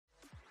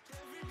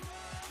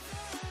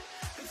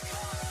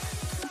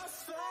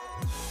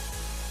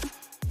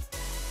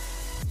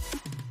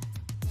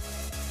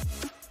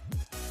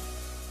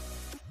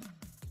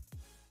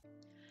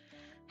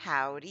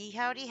Howdy,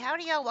 howdy,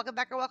 howdy, y'all. Welcome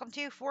back or welcome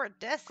to Fort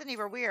Destiny,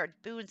 where we are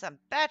doing some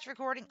batch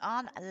recording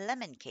on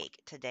Lemon Cake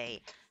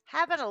today.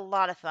 Having a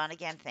lot of fun.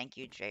 Again, thank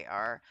you,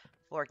 JR,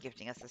 for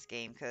gifting us this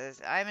game,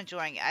 because I'm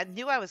enjoying it. I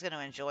knew I was going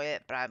to enjoy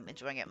it, but I'm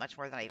enjoying it much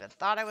more than I even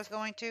thought I was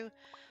going to,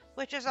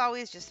 which is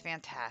always just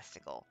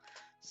fantastical.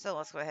 So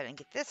let's go ahead and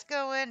get this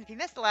going. If you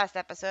missed the last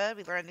episode,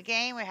 we learned the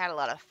game. We had a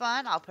lot of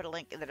fun. I'll put a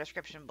link in the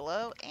description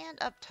below and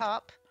up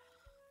top.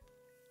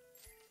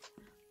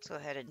 Let's go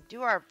ahead and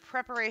do our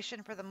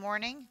preparation for the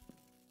morning.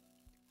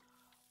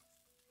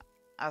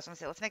 I was going to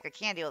say, let's make a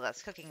candy while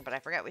that's cooking, but I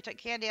forgot we took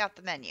candy off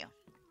the menu.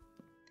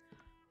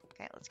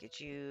 Okay, let's get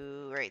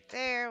you right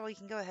there. We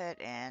can go ahead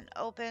and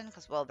open,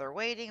 because while they're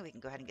waiting, we can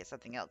go ahead and get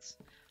something else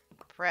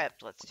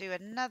prepped. Let's do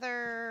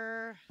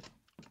another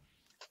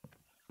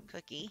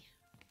cookie.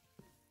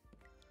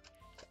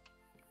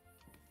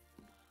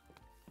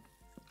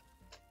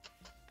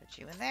 Put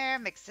you in there,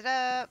 mix it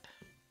up.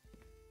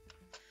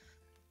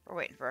 We're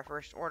waiting for our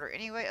first order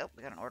anyway. Oh,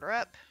 we got an order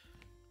up.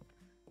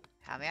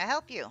 How may I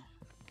help you?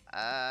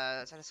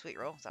 Is that a sweet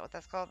roll? Is that what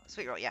that's called?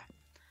 Sweet roll, yeah.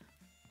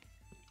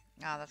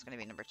 Oh, that's going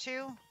to be number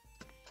 2.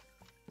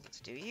 Let's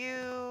do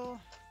you.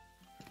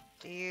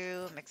 Do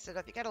you. Mix it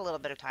up. You got a little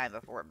bit of time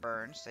before it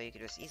burns, so you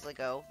can just easily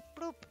go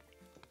bloop.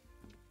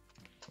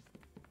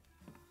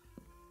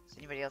 Is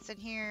anybody else in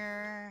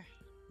here?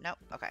 Nope.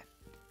 Okay.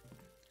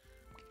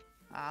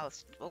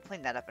 We'll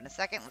clean that up in a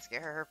second. Let's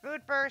get her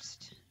food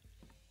first.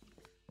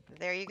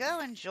 There you go.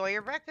 Enjoy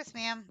your breakfast,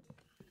 ma'am.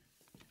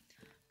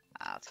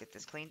 Let's get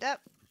this cleaned up.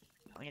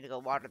 We need to go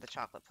water the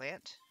chocolate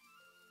plant.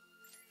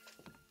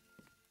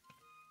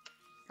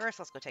 First,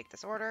 let's go take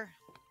this order.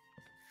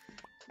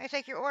 May I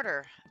take your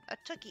order? A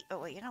cookie. Oh,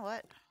 wait, you know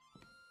what?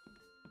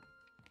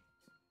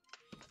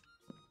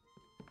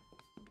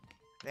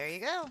 There you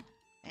go.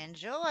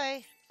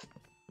 Enjoy.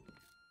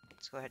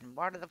 Let's go ahead and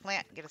water the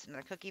plant and get us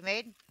another cookie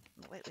made.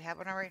 Oh, wait, we have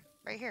one right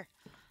here.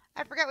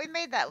 I forgot we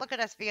made that. Look at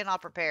us being all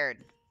prepared.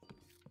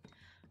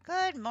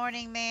 Good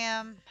morning,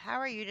 ma'am. How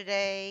are you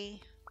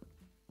today?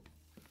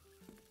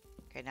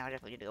 Okay, now I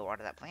definitely need to go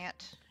water that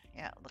plant.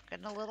 Yeah,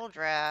 looking a little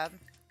drab.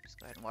 Just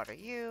go ahead and water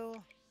you.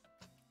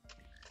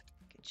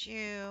 Get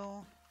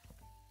you.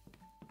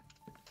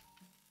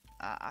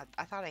 I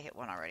thought I hit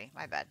one already.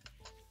 My bad.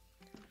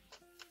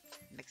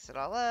 Mix it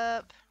all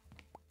up.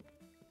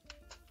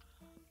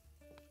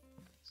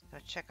 Just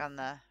gonna check on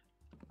the...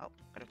 Oh,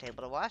 got a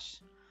table to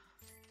wash.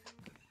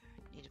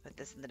 Need to put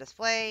this in the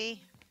display.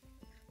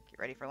 Get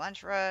ready for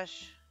lunch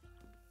rush.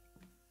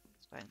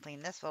 Let's go ahead and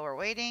clean this while we're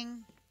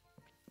waiting.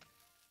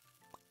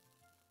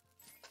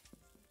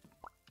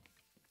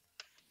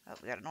 Oh,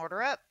 we got an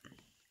order up.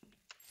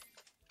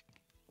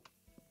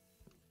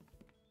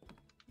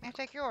 May I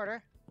take your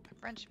order?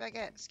 French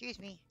baguette, excuse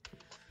me.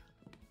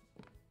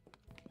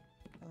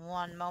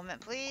 One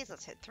moment, please.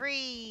 Let's hit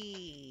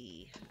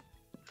 3.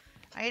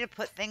 I need to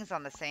put things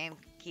on the same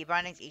key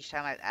bindings each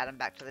time I add them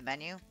back to the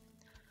menu.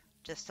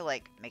 Just to,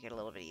 like, make it a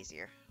little bit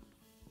easier.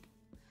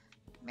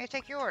 May I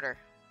take your order?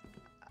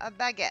 A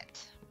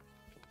baguette.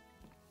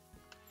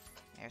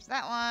 There's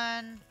that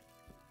one.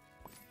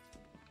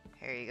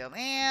 Here you go,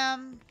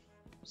 ma'am.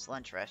 It's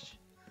lunch rush.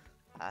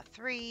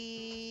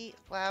 3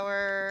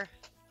 flour.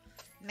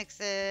 Mix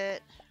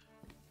it.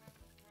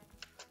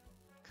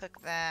 Cook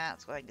that.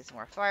 Let's go ahead and get some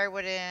more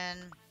firewood in.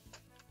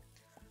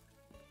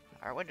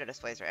 Our window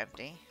displays are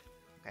empty.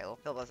 Okay, we'll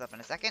fill those up in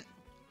a second.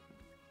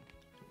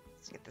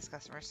 Let's get this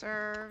customer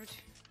served.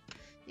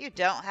 You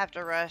don't have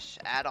to rush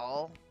at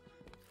all.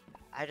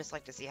 I just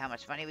like to see how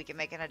much money we can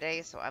make in a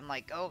day, so I'm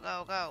like, go,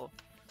 go, go.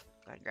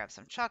 Go ahead and grab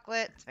some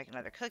chocolate. Let's make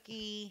another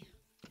cookie.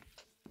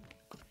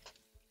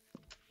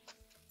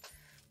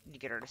 Need to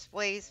get our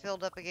displays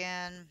filled up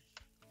again.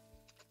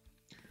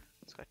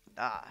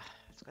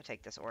 Let's go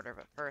take this order,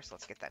 but first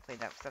let's get that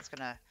cleaned up, because that's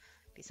gonna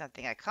be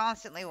something I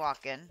constantly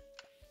walk in.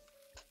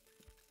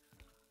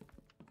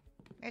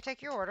 May I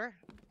take your order?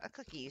 A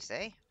cookie, you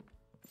say?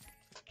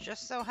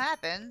 Just so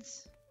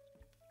happens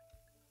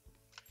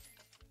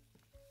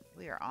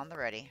we are on the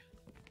ready.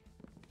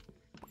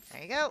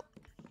 There you go.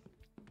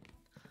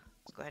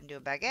 Let's go ahead and do a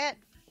baguette.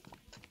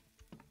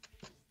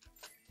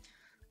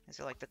 These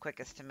are like the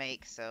quickest to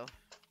make, so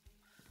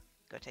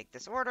go take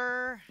this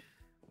order.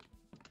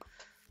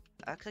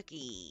 A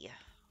cookie.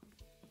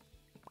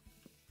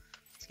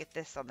 Let's get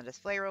this on the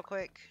display real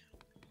quick.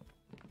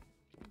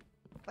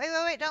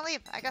 Wait, don't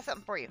leave. I got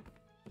something for you.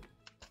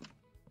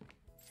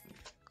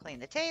 Clean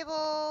the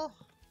table.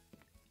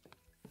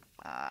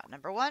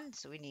 Number 1,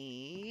 so we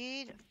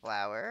need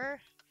flour,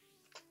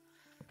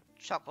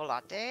 chocolate.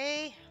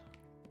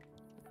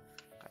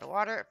 Gotta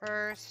water it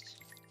first.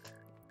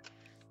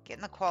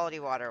 Getting the quality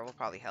water will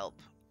probably help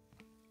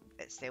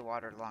it stay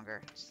watered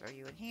longer. Just throw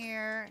you in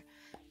here.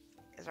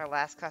 Is our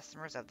last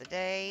customers of the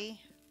day.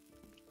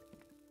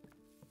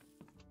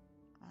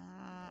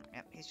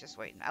 Yep, he's just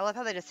waiting. I love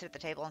how they just sit at the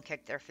table and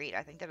kick their feet.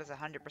 I think that is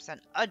 100%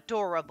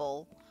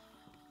 adorable.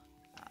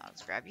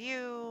 Let's grab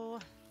you.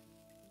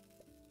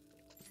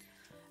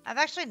 I've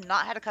actually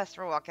not had a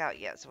customer walk out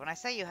yet, so when I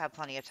say you have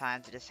plenty of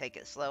time to just take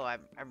it slow,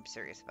 I'm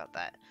serious about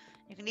that.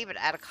 You can even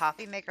add a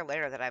coffee maker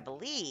later that I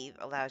believe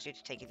allows you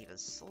to take it even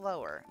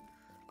slower.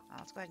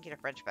 Let's go ahead and get a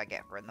French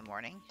baguette for in the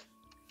morning.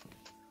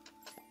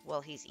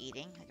 While he's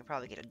eating. I could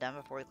probably get it done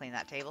before we clean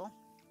that table.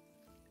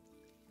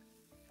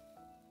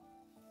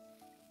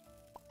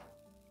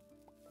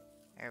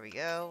 There we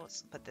go.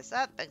 Let's put this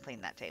up and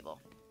clean that table.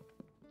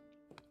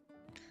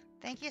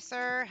 Thank you,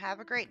 sir. Have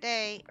a great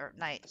day. Or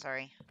night,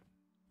 sorry.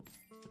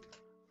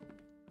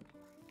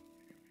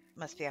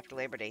 Must be after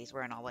Labor Day. He's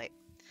wearing all white.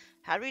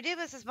 How do we do,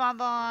 Mrs.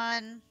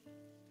 Bonbon?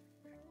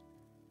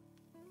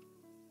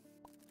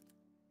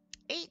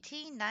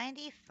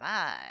 18.95.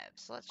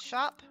 So let's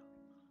shop.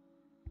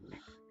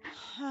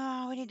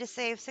 We need to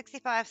save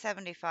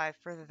 65.75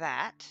 for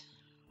that.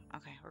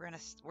 Okay, we're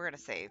gonna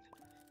save.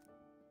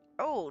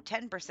 Oh,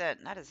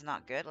 10%. That is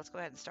not good. Let's go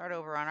ahead and start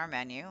over on our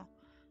menu.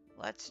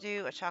 Let's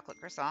do a chocolate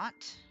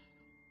croissant.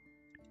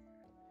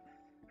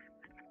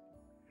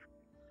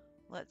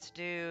 Let's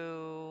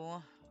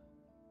do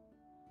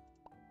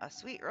a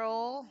sweet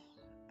roll.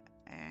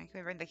 And can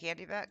we bring the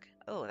candy back?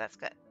 Oh, that's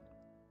good.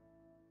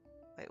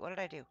 Wait, what did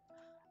I do?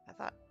 I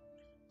thought...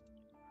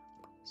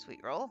 Sweet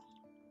roll?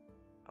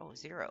 Oh,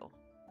 0.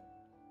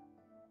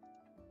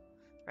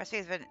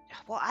 Recipes have been...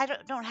 Well, I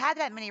don't have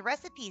that many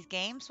recipes,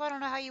 game, so I don't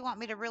know how you want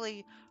me to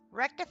really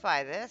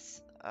rectify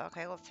this.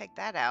 Okay, let's take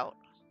that out.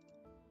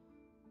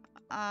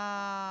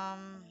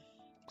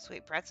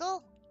 Sweet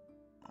pretzel?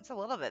 That's a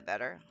little bit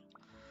better.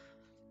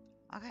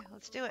 Okay,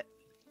 let's do it.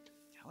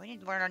 We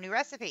need to learn our new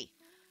recipe.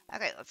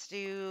 Okay, let's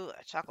do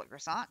a chocolate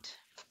croissant.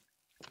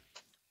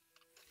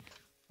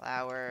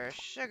 Flour,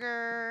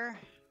 sugar.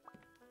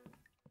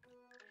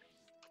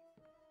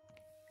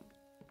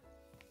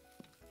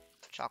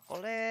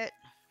 Chocolate.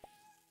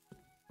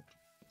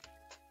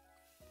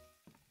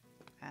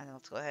 And then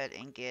let's go ahead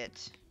and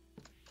get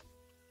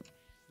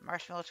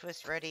marshmallow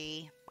twist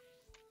ready.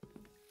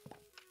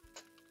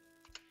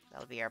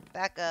 That'll be our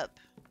backup.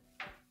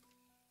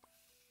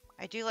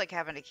 I do like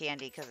having a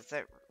candy because it's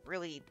a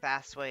really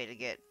fast way to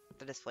get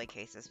the display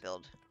cases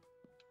filled.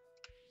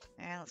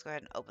 And let's go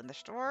ahead and open the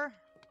store.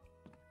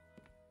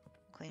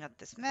 Clean up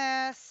this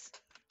mess.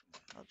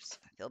 Oops,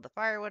 I filled the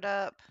firewood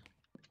up.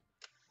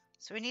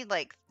 So we need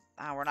like,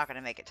 we're not going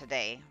to make it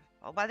today.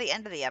 Well, by the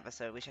end of the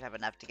episode, we should have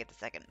enough to get the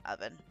second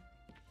oven.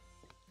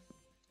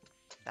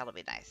 That'll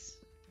be nice.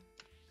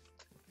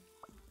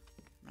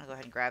 I'm going to go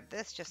ahead and grab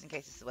this just in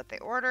case this is what they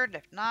ordered.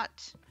 If not,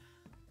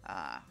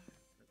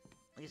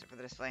 use it for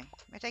the display.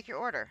 May take your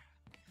order.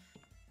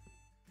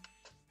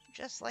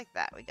 Just like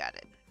that, we got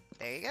it.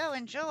 There you go,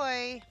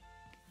 enjoy.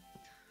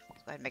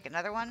 Let's go ahead and make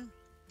another one.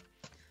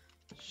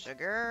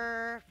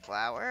 Sugar,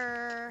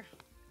 flour,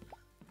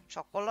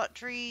 chocolate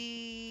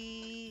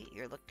tree.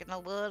 You're looking a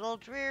little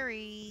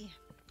dreary.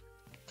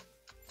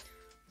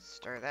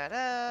 Stir that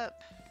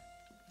up.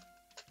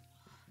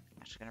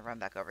 I'm actually going to run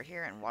back over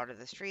here and water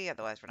this tree,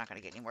 otherwise we're not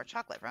going to get any more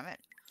chocolate from it.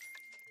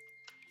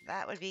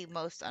 That would be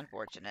most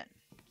unfortunate.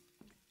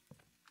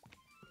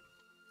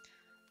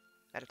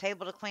 Got a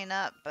table to clean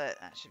up, but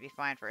that should be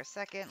fine for a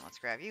second. Let's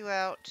grab you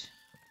out.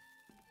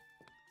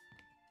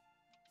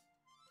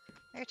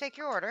 Here, take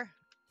your order.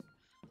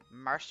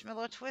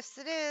 Marshmallow twist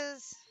it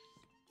is.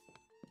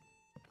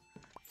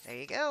 There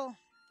you go.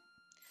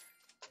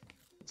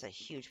 It's a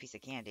huge piece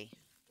of candy.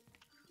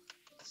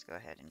 Let's go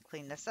ahead and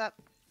clean this up.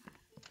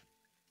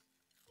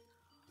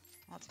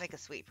 Let's make a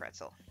sweet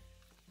pretzel.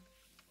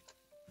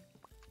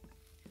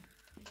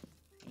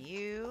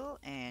 You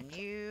and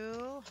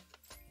you.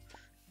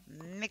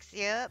 Mix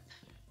you up.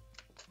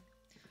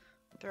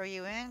 Throw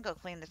you in. Go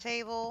clean the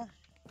table.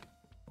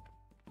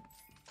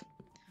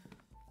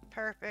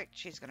 Perfect.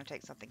 She's going to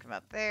take something from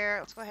up there.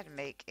 Let's go ahead and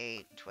make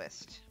a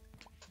twist.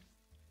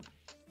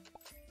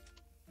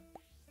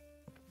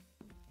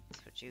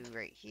 Let's put you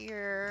right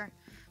here.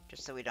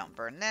 Just so we don't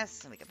burn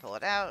this and we can pull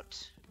it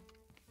out.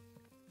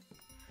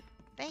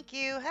 Thank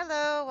you.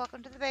 Hello.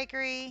 Welcome to the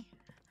bakery.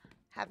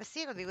 Have a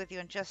seat. I'll be with you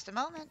in just a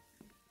moment.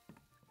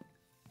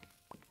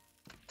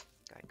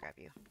 Go ahead and grab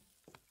you.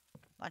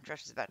 Lunch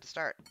rush is about to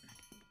start.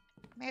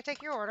 May I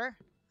take your order?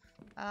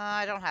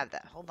 I don't have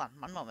that. Hold on.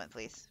 One moment,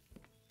 please.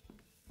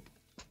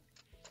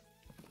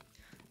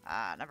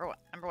 Number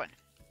one.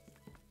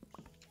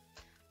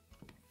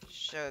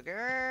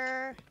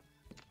 Sugar,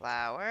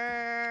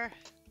 flour,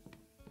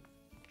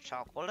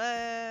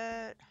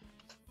 chocolate.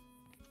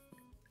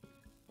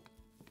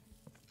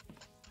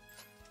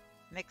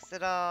 Mix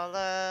it all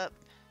up.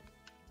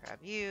 Grab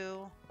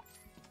you.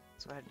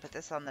 Let's go ahead and put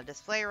this on the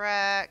display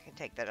rack and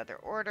take that other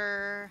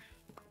order.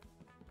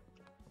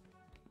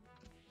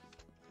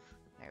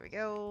 There we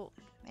go.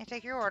 May I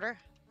take your order?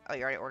 Oh,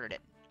 you already ordered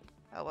it.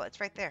 Oh, well, it's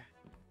right there.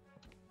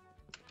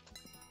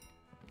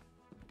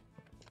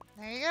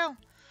 There you go.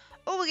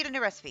 Oh, we get a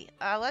new recipe.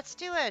 Let's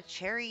do a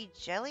cherry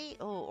jelly.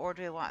 Oh, or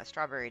do we want a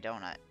strawberry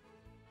donut?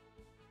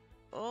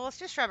 Oh, let's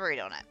do strawberry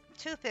donut.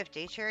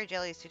 $2.50. Cherry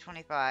jelly is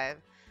 $2.25.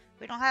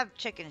 We don't have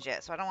chickens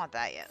yet, so I don't want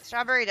that yet.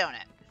 Strawberry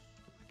donut.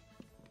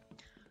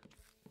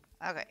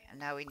 Okay, and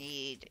now we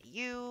need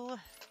you.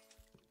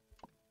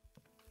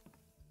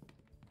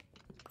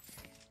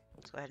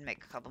 Let's Let's go ahead and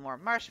make a couple more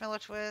marshmallow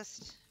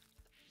twists.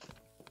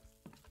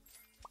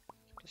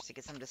 Just to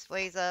get some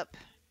displays up.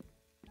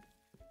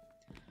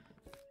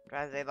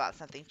 Rather they bought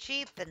something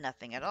cheap than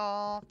nothing at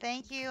all.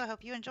 Thank you. I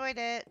hope you enjoyed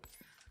it.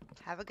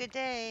 Have a good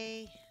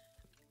day.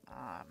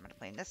 I'm going to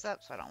clean this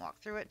up so I don't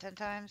walk through it 10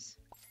 times.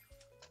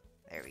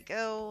 There we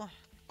go.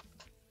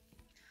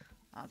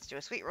 Let's do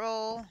a sweet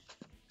roll.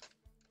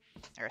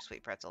 Or a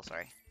sweet pretzel,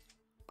 sorry.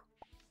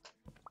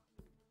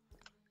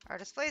 Our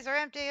displays are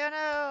empty. Oh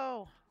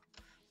no!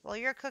 While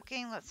you're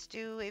cooking, let's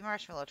do a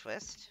marshmallow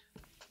twist.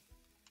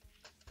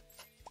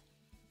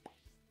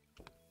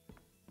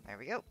 There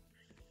we go.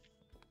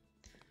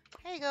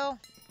 There you go.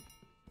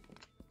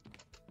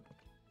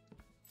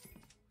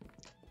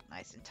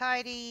 Nice and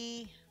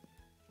tidy.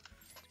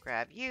 Let's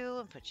grab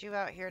you and put you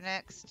out here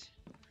next.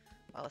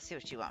 Well, let's see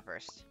what you want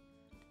first.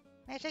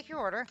 May I take your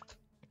order?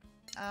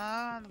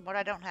 What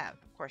I don't have.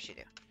 Of course you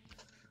do.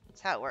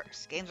 That's how it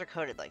works. Games are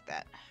coded like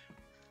that.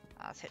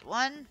 Let's hit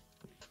 1.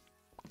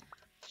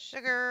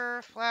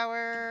 Sugar,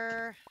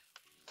 flour.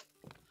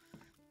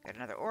 Got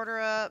another order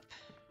up.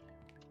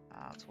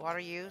 Let's water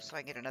you so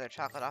I can get another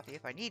chocolate off you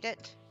if I need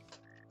it.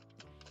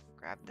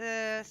 Grab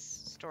this.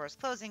 Store is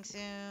closing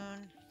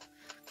soon.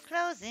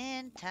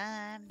 Closing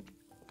time.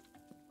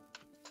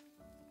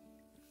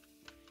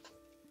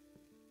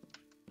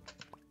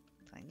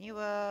 Clean you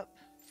up.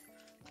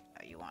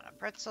 You want a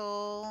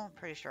pretzel.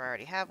 Pretty sure I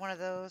already have one of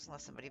those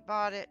unless somebody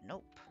bought it.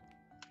 Nope.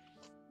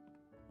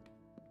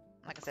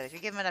 Like I said, if you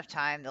give them enough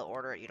time, they'll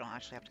order it. You don't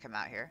actually have to come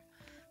out here.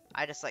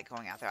 I just like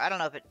going out there. I don't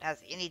know if it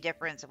has any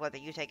difference of whether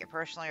you take it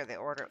personally or they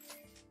order it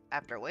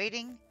after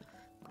waiting.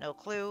 No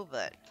clue,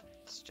 but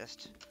it's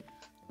just...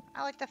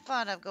 I like the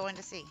fun of going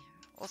to see.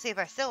 We'll see if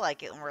I still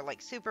like it when we're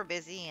like super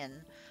busy and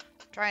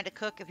trying to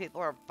cook and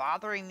people are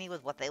bothering me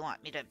with what they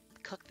want me to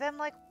cook them.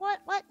 Like, what?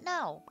 What?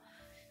 No.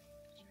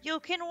 You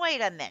can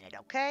wait a minute,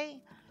 okay?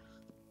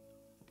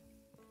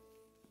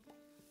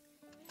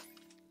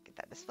 Get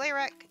that display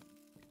rack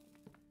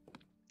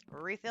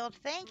refilled.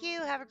 Thank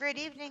you. Have a great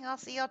evening. I'll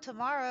see y'all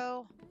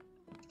tomorrow.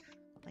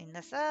 Clean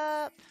this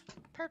up.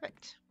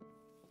 Perfect.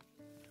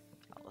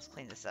 Oh, let's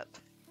clean this up.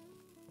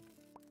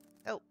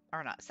 Oh,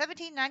 or not.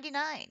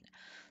 $17.99.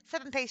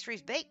 7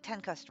 pastries baked,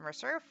 10 customers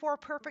served, 4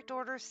 perfect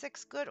orders,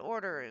 6 good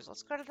orders.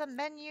 Let's go to the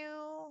menu.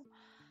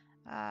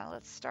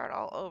 Let's start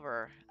all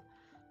over.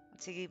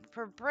 Let's see.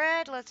 For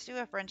bread, let's do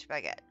a French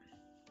baguette.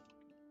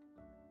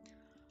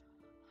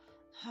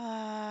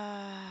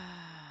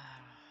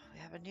 We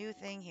have a new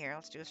thing here.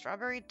 Let's do a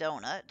strawberry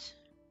donut.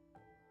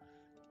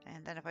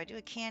 And then if I do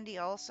a candy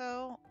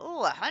also... Ooh,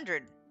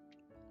 100!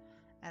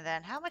 And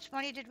then how much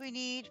money did we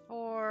need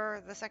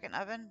for the second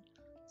oven?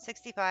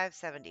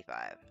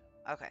 $65.75.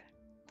 Okay.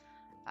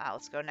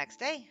 Let's go next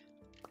day.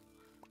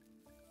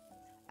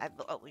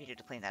 Oh, we need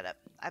to clean that up.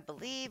 I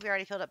believe we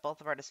already filled up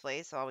both of our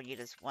displays, so all we need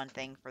is one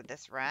thing for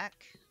this rack.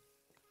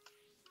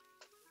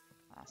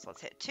 So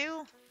let's hit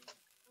 2.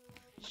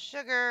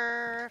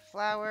 Sugar,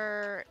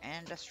 flour,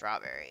 and a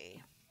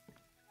strawberry.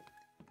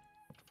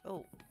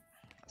 Oh,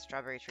 that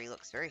strawberry tree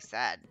looks very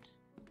sad.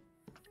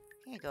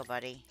 Here you go,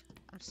 buddy.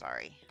 I'm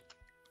sorry.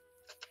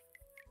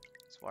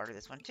 Let's water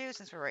this one too,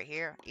 since we're right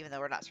here, even though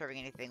we're not serving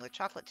anything with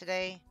chocolate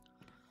today.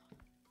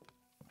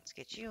 Let's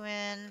get you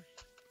in.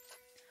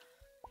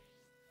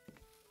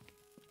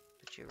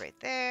 Put you right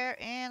there,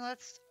 and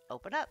let's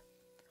open up.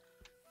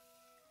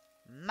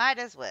 Might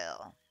as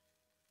well.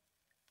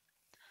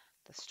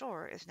 The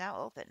store is now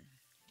open.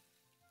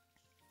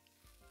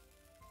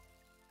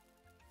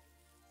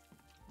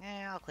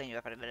 Yeah, I'll clean you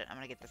up in a minute. I'm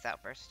going to get this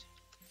out first.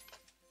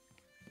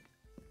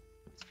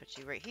 Let's put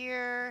you right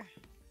here.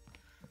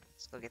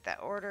 Let's go get that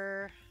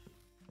order.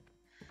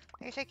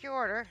 Here, take your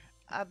order.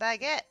 A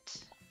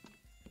baguette.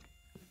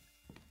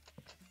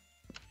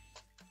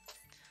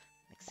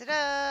 Mix it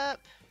up.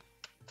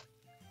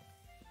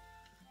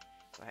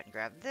 Go ahead and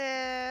grab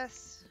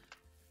this.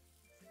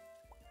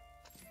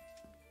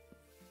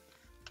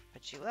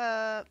 Put you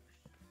up.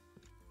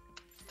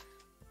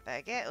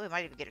 Baguette. Oh, we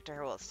might even get it to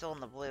her while it's still in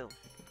the blue.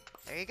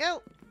 There you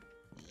go.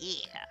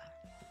 Yeah.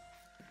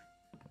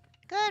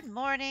 Good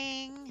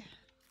morning.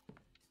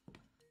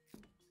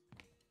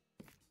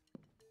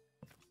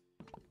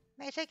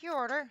 May I take your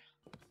order?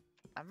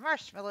 A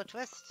marshmallow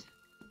twist.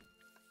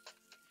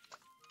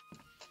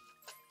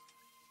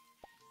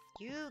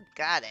 You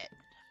got it.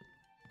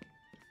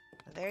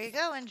 There you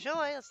go. Enjoy.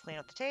 Let's clean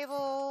up the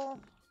table.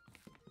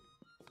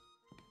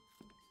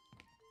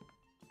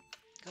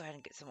 Go ahead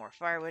and get some more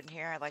firewood in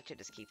here. I'd like to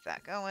just keep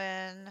that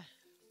going.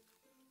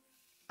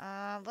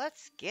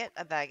 Let's get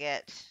a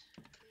baguette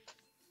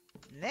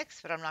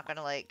mix, but I'm not going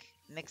to, like,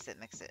 mix it,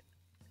 because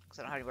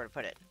I don't have anywhere to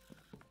put it.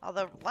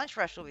 Although, lunch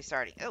rush will be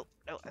starting. Oh,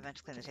 I meant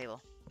to clean the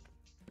table.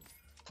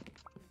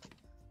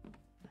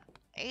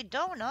 A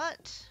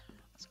donut.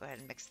 Let's go ahead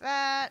and mix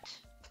that.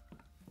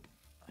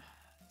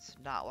 Let's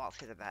not walk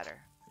through the batter.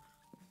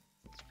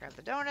 Let's grab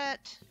the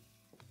donut.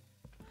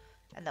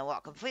 And then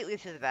walk completely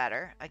through the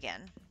batter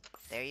again.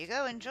 There you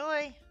go.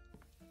 Enjoy.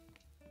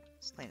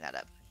 Let's clean that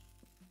up.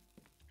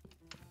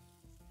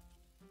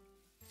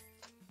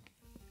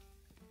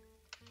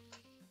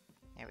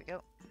 There we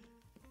go.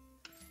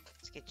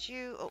 Let's get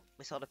you. Oh,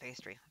 we sold a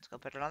pastry. Let's go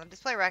put it on the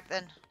display rack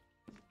then.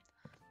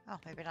 Oh,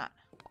 maybe not.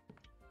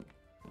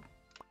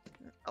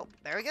 Oh,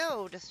 there we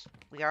go.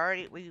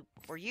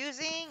 We're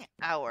using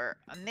our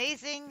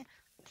amazing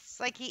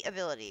psyche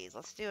abilities.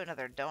 Let's do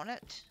another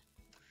donut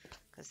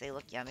because they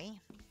look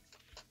yummy.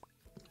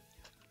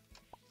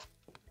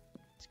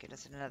 Let's get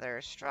us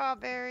another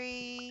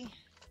strawberry.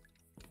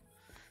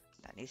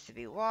 That needs to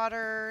be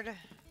watered.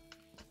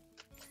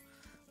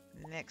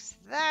 Mix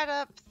that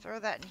up. Throw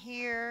that in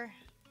here.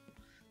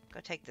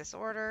 Go take this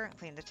order and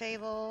clean the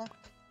table.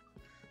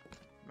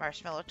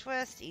 Marshmallow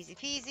twist. Easy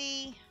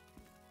peasy.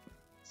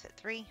 Let's hit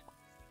 3.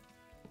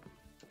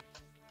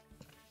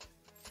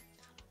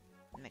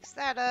 Mix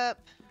that up.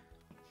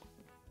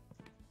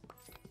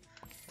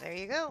 There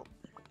you go.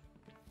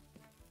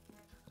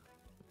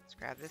 Let's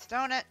grab this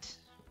donut.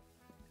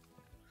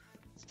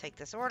 Let's take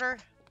this order.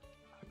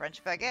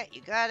 French baguette,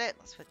 you got it.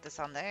 Let's put this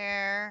on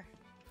there.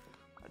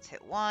 Let's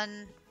hit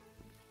 1.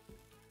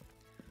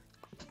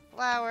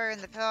 Flour in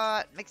the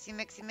pot. Mixy,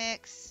 mixy,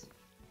 mix.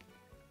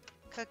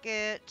 Cook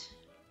it.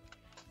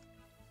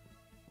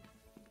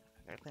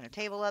 Gotta clean the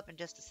table up in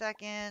just a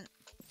second.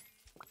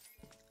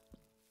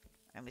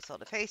 And we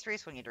sold a pastry,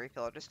 so we need to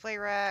refill our display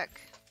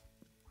rack.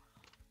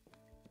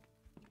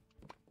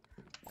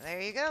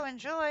 There you go,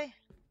 enjoy.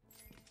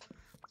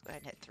 Let's go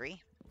ahead and hit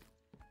 3.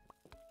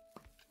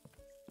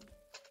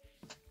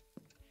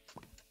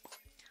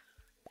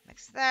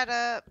 Mix that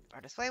up.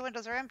 Our display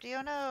windows are empty,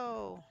 oh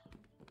no.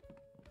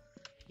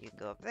 You can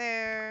go up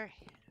there,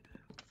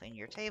 clean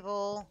your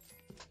table.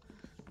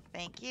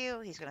 Thank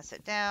you. He's going to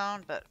sit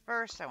down, but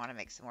first I want to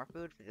make some more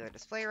food for the other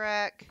display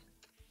rack.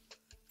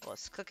 While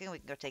it's cooking, we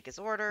can go take his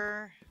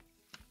order.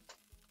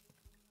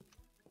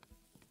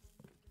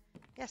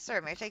 Yes,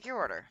 sir. May I take your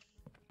order?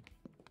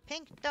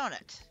 Pink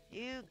donut.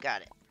 You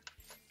got it.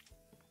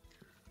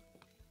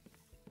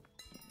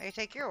 May I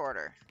take your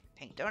order?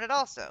 Pink donut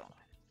also.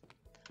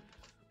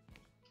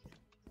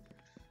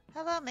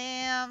 Hello,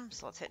 ma'am.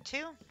 So let's hit 2.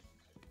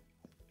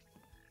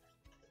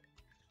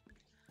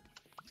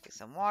 Let's get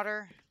some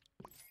water.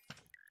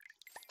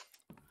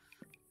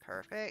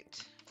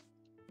 Perfect.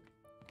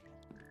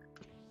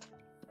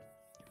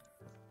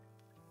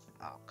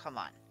 Oh, come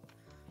on.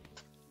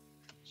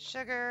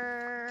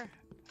 Sugar,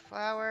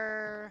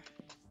 flour,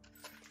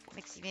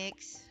 mixy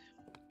mix.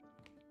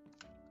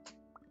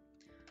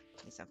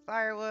 Need some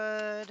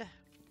firewood.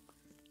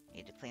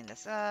 Need to clean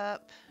this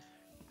up.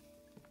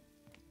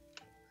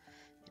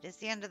 It is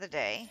the end of the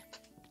day.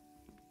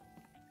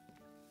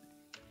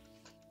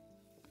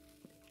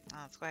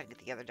 Let's go ahead and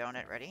get the other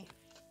donut ready.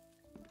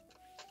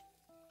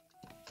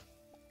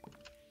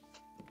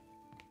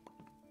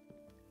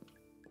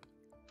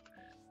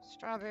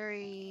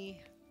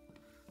 Strawberry.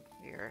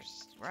 We are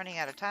running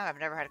out of time. I've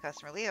never had a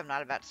customer leave. I'm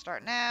not about to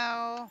start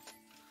now.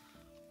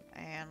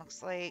 And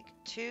looks like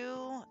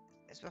 2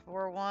 is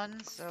before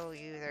 1, so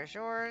there's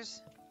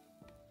yours.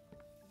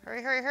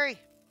 Hurry, hurry, hurry.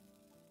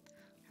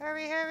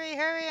 Hurry, hurry,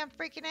 hurry. I'm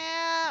freaking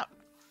out.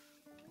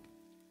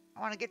 I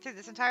want to get through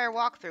this entire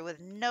walkthrough with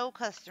no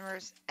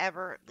customers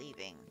ever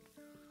leaving.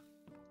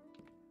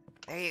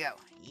 There you go.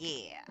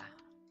 Yeah.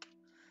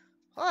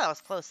 Well, that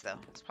was close, though.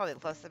 It's probably the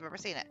closest I've ever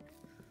seen it.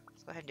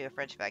 Let's go ahead and do a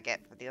French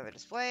baguette for the other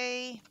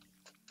display.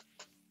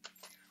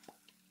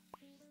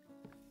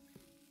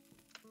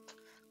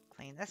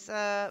 Clean this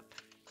up.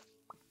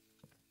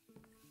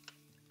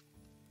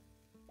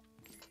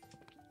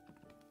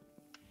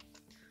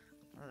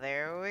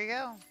 There we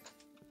go.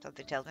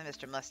 Something tells me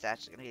Mr. Mustache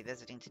is going to be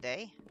visiting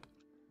today.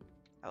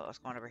 Oh, I was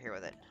going over here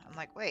with it. I'm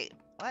like, wait,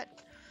 what?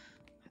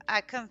 I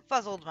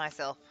confuzzled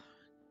myself.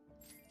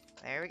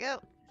 There we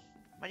go.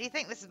 What do you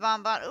think, Mrs.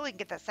 Bonbon? Oh, we can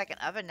get that second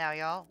oven now,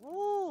 y'all.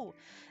 Woo!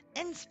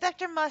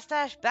 Inspector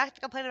Mustache back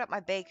to complain about my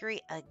bakery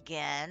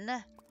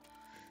again.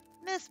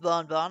 Miss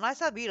Bonbon, I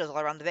saw beetles all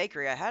around the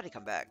bakery. I had to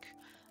come back.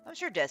 I'm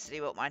sure Destiny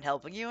won't mind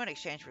helping you in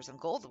exchange for some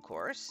gold, of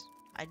course.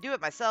 I'd do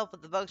it myself,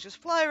 but the bugs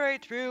just fly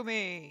right through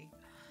me.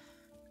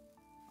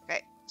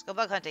 Okay, let's go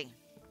bug hunting.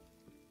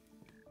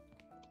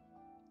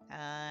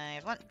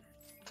 There's 1.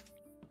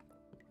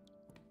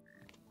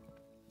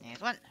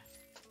 There's 1.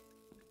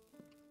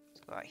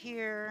 Let's go out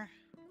here.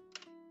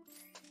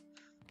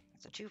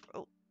 That's a 2.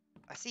 Oh,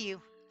 I see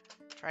you.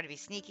 Try to be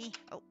sneaky.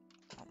 Oh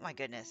my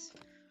goodness.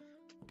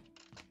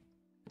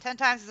 10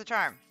 times is a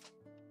charm.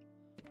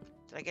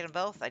 Did I get them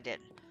both? I did.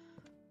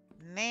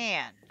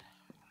 Man,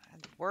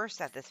 I'm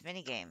worse at this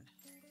minigame.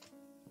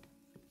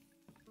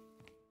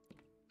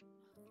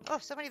 Oh,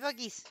 so many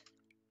buggies.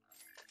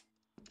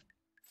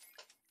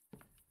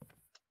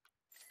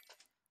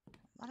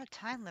 I'm on a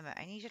time limit.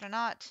 I need you to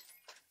not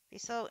be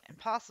so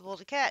impossible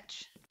to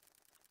catch.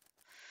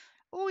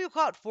 Oh, you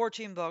caught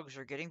 14 bugs.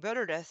 You're getting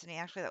better, Destiny.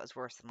 Actually, that was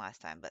worse than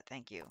last time, but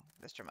thank you,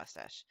 Mr.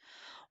 Mustache.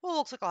 Well,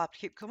 looks like I'll have to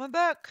keep coming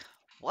back.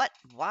 What?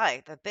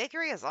 Why? The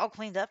bakery is all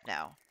cleaned up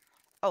now.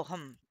 Oh,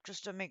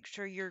 just to make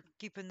sure you're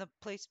keeping the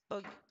place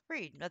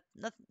bug-free.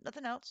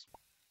 Nothing else.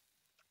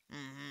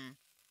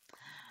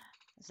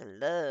 There's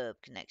a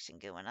love connection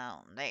going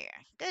on there.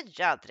 Good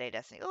job today,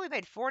 Destiny. Oh, we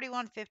made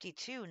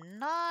 41.52.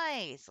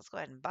 Nice. Let's go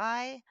ahead and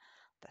buy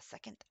the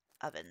second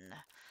oven.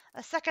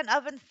 A second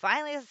oven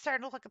finally is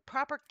starting to look like a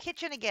proper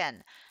kitchen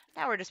again.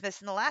 Now we're just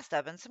missing the last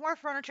oven, some more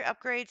furniture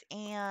upgrades,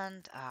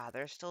 and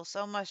there's still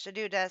so much to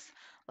do, Des.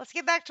 Let's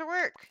get back to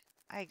work.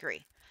 I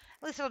agree.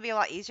 At least it'll be a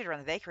lot easier to run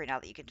the bakery now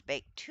that you can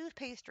bake two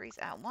pastries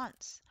at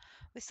once.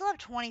 We still have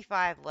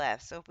 25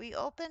 left, so if we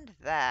opened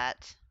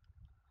that,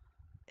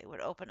 it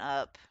would open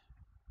up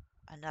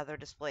another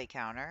display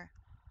counter.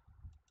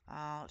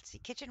 Let's see,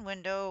 kitchen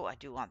window. I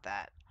do want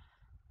that.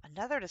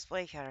 Another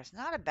display counter is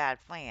not a bad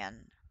plan.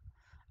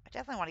 I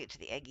definitely want to get to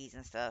the eggies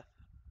and stuff.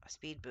 A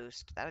speed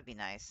boost. That would be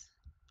nice.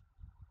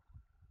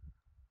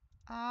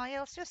 Yeah,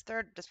 let's do a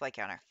third display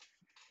counter.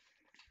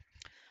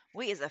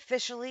 We is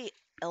officially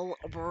El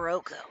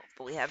Barroco,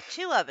 but we have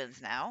two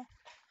ovens now.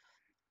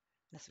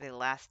 This will be the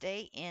last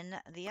day in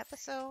the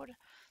episode.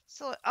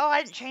 So, oh,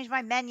 I didn't change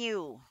my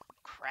menu.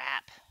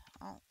 Crap.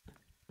 Oh,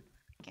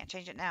 can't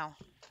change it now.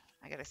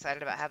 I got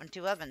excited about having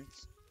two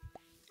ovens.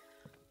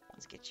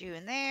 Let's get you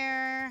in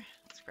there.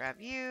 Let's grab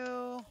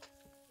you.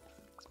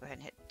 Let's go ahead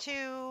and hit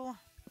 2.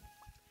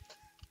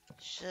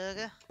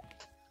 Sugar.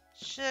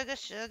 Sugar,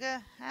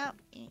 sugar. Oh,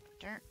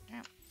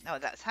 no,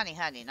 that's honey,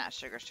 honey, not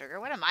sugar, sugar.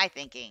 What am I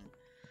thinking?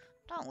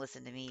 Don't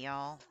listen to me,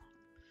 y'all.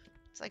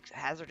 It's like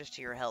hazardous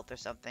to your health or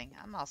something.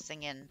 I'm all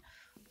singing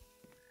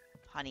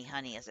honey,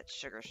 honey as it's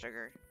sugar,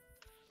 sugar.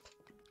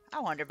 I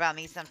wonder about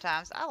me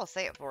sometimes. I will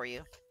say it for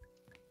you.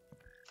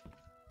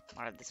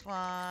 Wanted this one.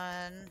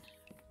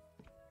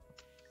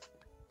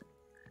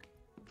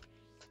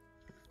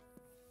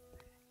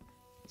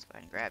 Let's go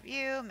ahead and grab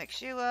you,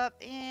 mix you up,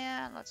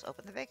 and let's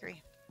open the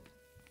bakery.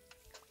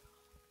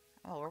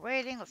 While we're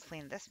waiting, let's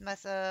clean this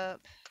mess up.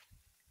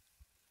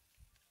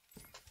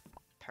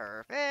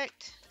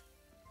 Perfect.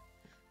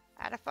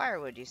 Add a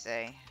firewood, you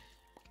say?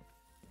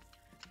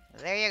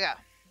 There you go.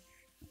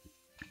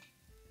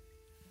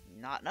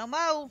 Not no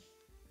mo.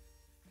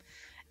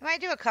 I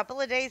might do a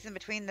couple of days in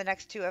between the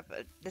next two,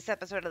 this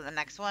episode and the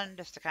next one,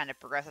 just to kind of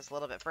progress us a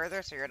little bit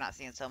further, so you're not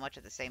seeing so much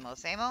of the same old,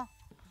 same old.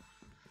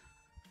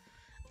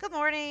 Good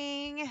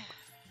morning.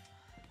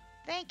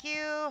 Thank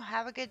you.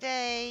 Have a good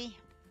day.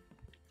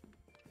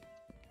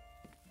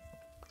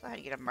 Go ahead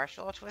and get a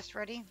marshmallow twist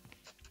ready.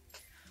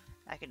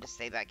 I can just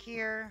stay back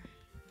here.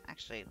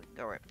 Actually, we can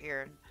go right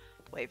here and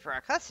wait for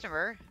our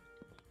customer.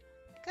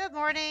 Good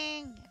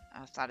morning.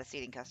 Oh, it's not a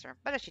seating customer,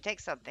 but if she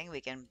takes something, we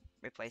can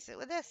replace it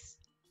with this.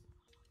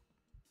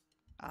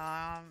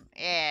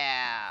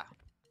 Yeah.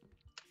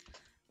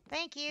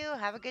 Thank you.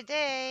 Have a good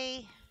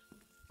day.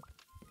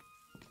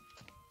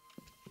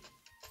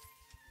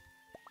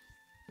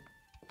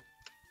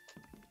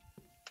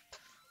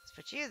 Let's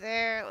put you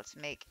there. Let's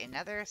make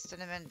another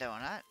cinnamon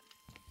donut.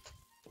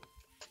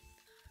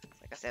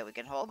 Like I said, we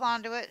can hold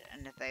on to it,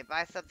 and if they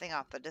buy something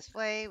off the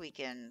display, we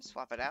can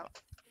swap it out.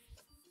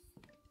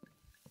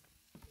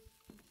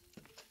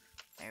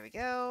 There we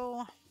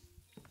go.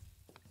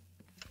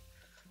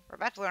 We're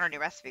about to learn our new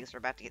recipe because we're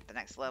about to get the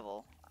next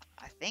level.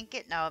 I think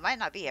no, it might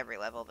not be every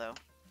level, though.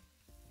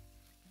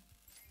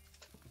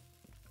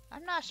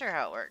 I'm not sure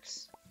how it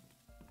works.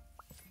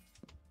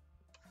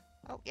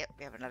 Oh, yep,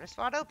 we have another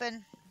spot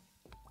open.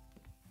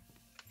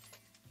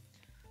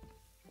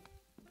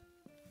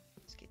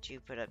 Let's get you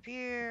put up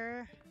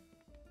here.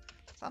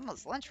 It's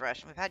almost lunch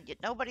rush, and we've had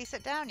nobody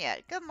sit down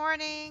yet. Good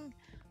morning.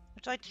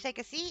 Would you like to take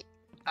a seat?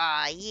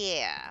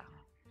 Yeah.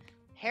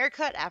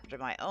 Haircut after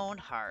my own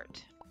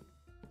heart.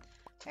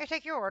 Here,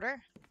 take your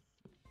order.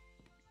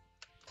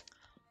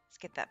 Let's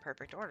get that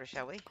perfect order,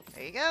 shall we?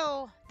 There you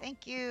go.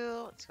 Thank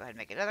you. Let's go ahead and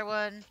make another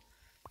one.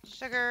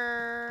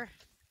 Sugar.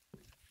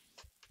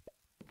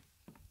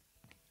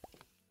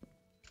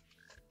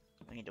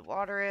 We need to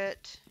water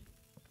it.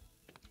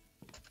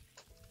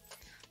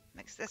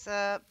 Mix this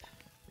up.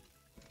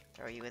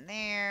 Throw you in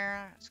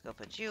there. Let's go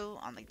put you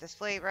on the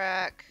display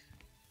rack.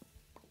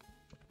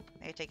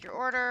 There you take your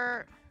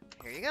order.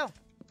 Here you go.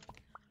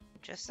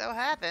 Just so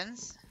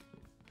happens.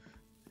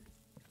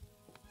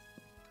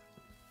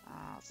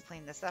 Let's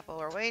clean this up while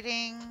we're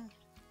waiting.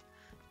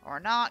 Or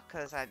not,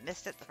 because I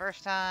missed it the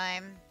first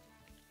time.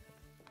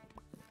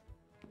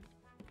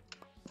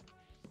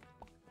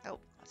 Oh,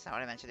 that's not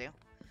what I meant to do.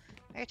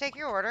 Here, take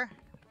your order.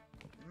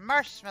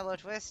 Marshmallow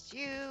twist,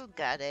 you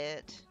got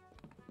it.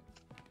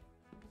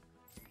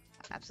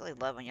 I absolutely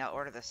love when y'all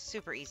order the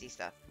super easy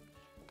stuff.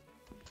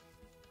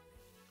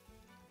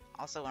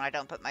 Also, when I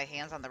don't put my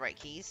hands on the right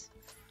keys,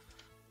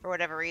 for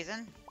whatever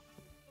reason.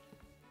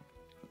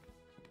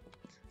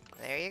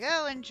 There you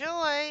go,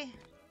 enjoy!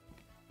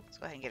 Let's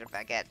go ahead and get a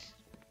baguette.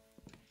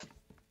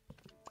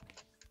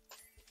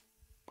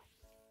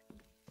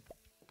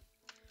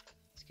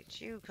 Let's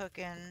get you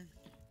cooking.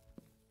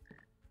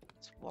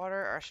 Let's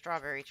water our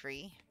strawberry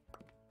tree.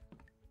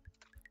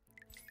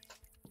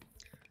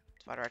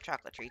 Let's water our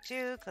chocolate tree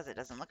too, because it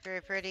doesn't look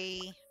very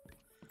pretty.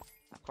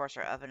 Of course,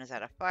 our oven is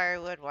out of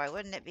firewood. Why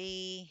wouldn't it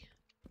be?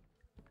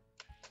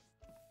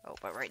 Oh,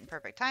 but right in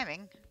perfect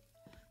timing.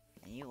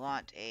 And you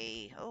want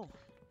a... Oh.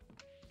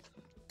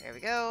 There we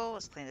go.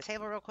 Let's clean the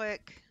table real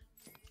quick.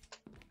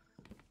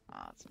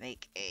 Let's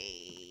make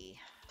a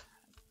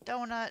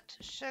donut,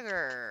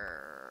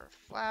 sugar,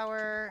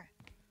 flour.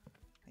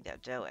 We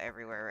got dough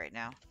everywhere right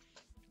now.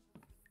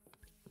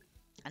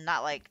 And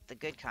not like the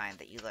good kind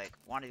that you like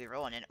want to be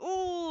rolling in.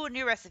 Ooh,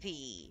 new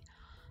recipe.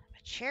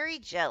 A cherry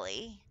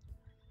jelly,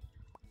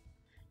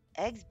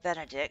 eggs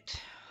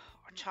Benedict,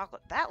 or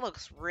chocolate. That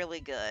looks really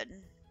good.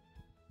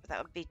 But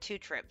that would be 2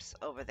 trips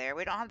over there.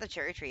 We don't have the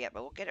cherry tree yet,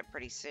 but we'll get it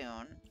pretty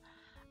soon.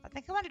 I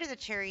think I want to do the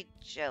cherry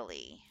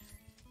jelly.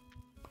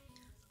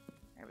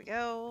 There we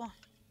go.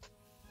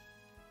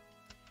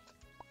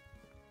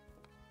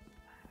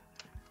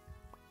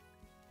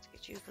 Let's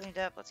get you cleaned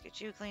up. Let's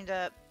get you cleaned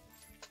up.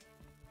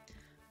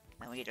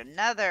 Then we need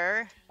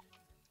another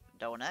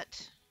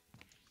donut.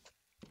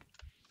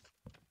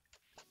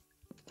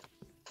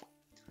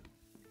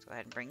 Let's go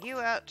ahead and bring you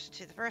out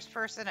to the first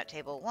person at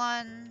table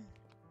 1.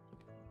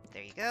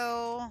 There you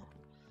go.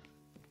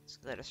 Let's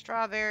go to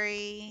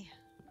strawberry.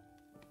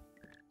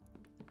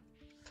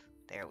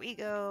 There we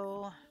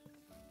go.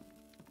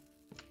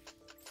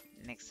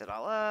 Mix it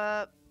all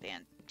up.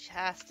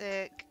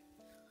 Fantastic.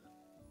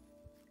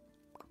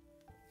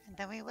 And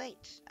then we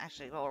wait.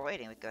 Actually, while we're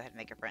waiting, we go ahead and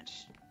make a French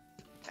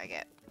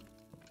baguette.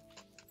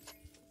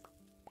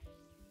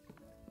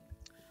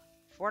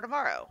 For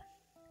tomorrow.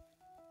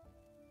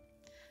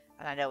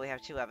 And I know we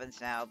have 2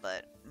 ovens now,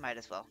 but might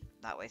as well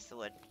not waste the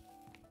wood.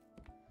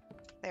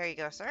 There you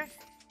go, sir.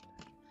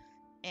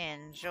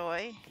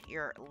 Enjoy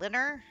your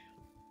dinner.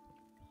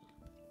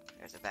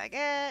 There's a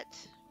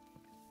baguette.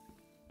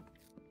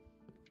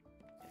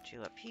 Put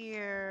you up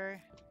here.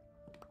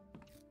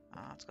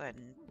 Let's go ahead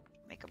and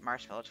make a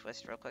marshmallow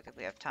twist real quick if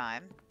we have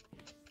time.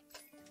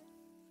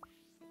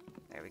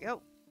 There we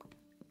go.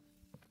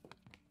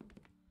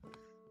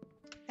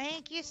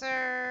 Thank you,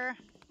 sir.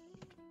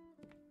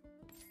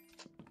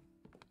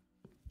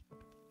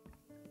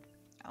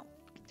 Oh,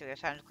 do we have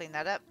time to clean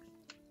that up?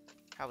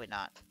 Probably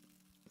not.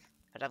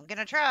 But I'm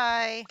gonna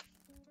try.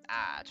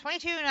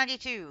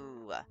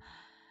 $22.92.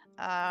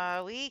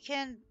 We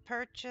can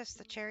purchase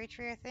the cherry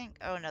tree, I think.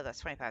 Oh no,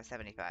 that's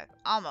 $25.75.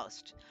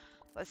 Almost.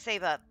 Let's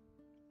save up.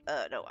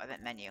 No, I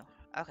meant menu.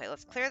 Okay,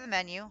 let's clear the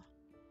menu.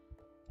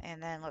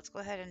 And then let's go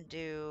ahead and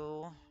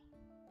do...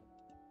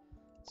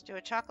 Let's do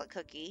a chocolate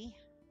cookie.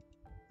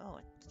 Oh,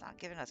 it's not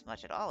giving us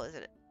much at all, is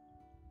it?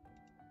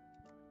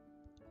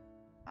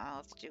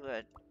 Let's do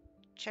a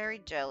cherry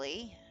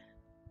jelly.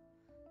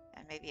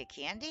 And maybe a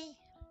candy?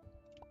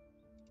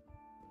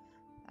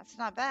 That's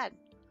not bad.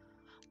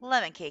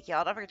 Lemon cake,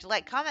 y'all. Don't forget to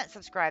like, comment,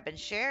 subscribe, and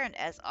share. And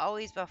as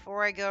always,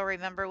 before I go,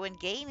 remember when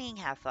gaming,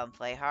 have fun,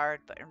 play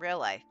hard, but in real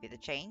life, be the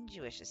change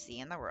you wish to see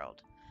in the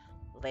world.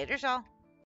 Later, y'all.